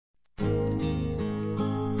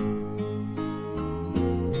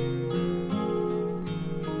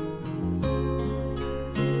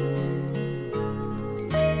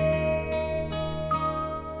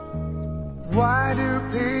Why do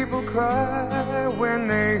people cry when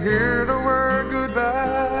they hear the word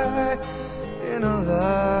goodbye in a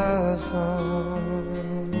love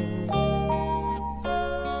song?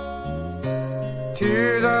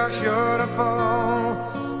 Tears are sure to fall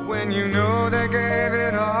when you know they gave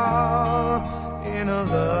it all in a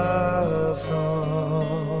love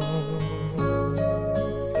song.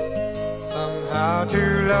 Somehow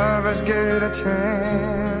two lovers get a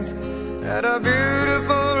chance at a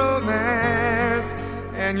beautiful romance,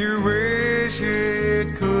 and you wish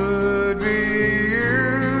it could be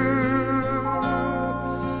you,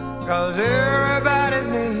 'cause everybody's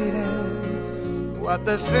needing what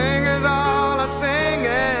the singers all are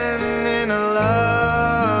singing in a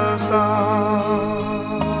love song.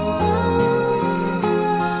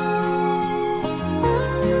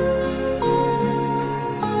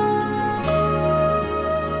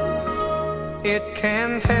 It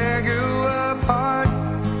can tear you apart,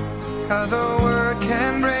 'cause a word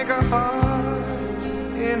can break a heart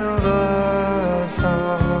in a love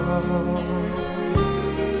song.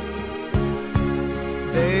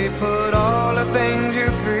 They put all the things you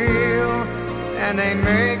feel and they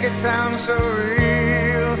make it sound so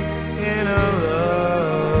real in a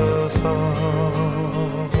love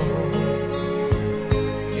song.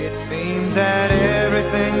 It seems that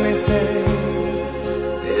everything they say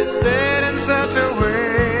is said in such a way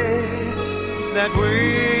that we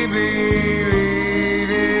believe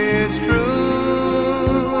it's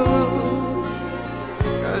true,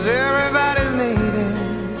 'cause everybody's needing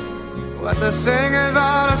what the singers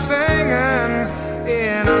all are singing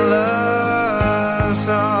in a love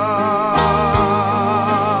song.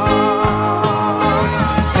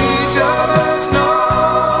 Each of us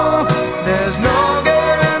know there's no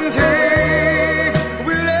guarantee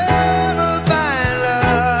we'll ever find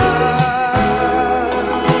love,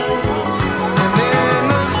 and in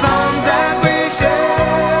the songs that we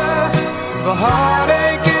share, the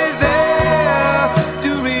heartache is there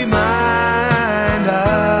to remind us.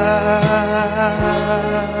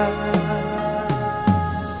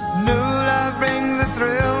 New love brings a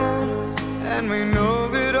thrill, and we know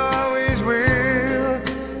it always will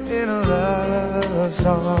in a love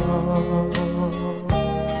song.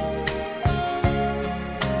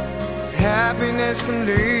 Happiness can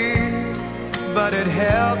leave, but it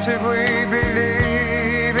helps if we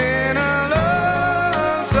believe in a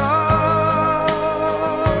love song.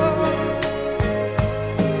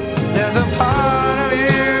 There's a part of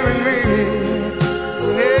you and me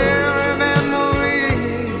in every memory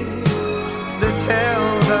that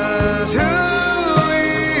tells us who we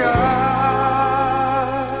are,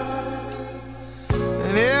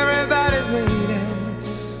 and everybody's needing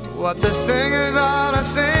what the singers all are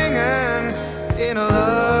singing in a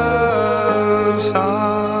love song.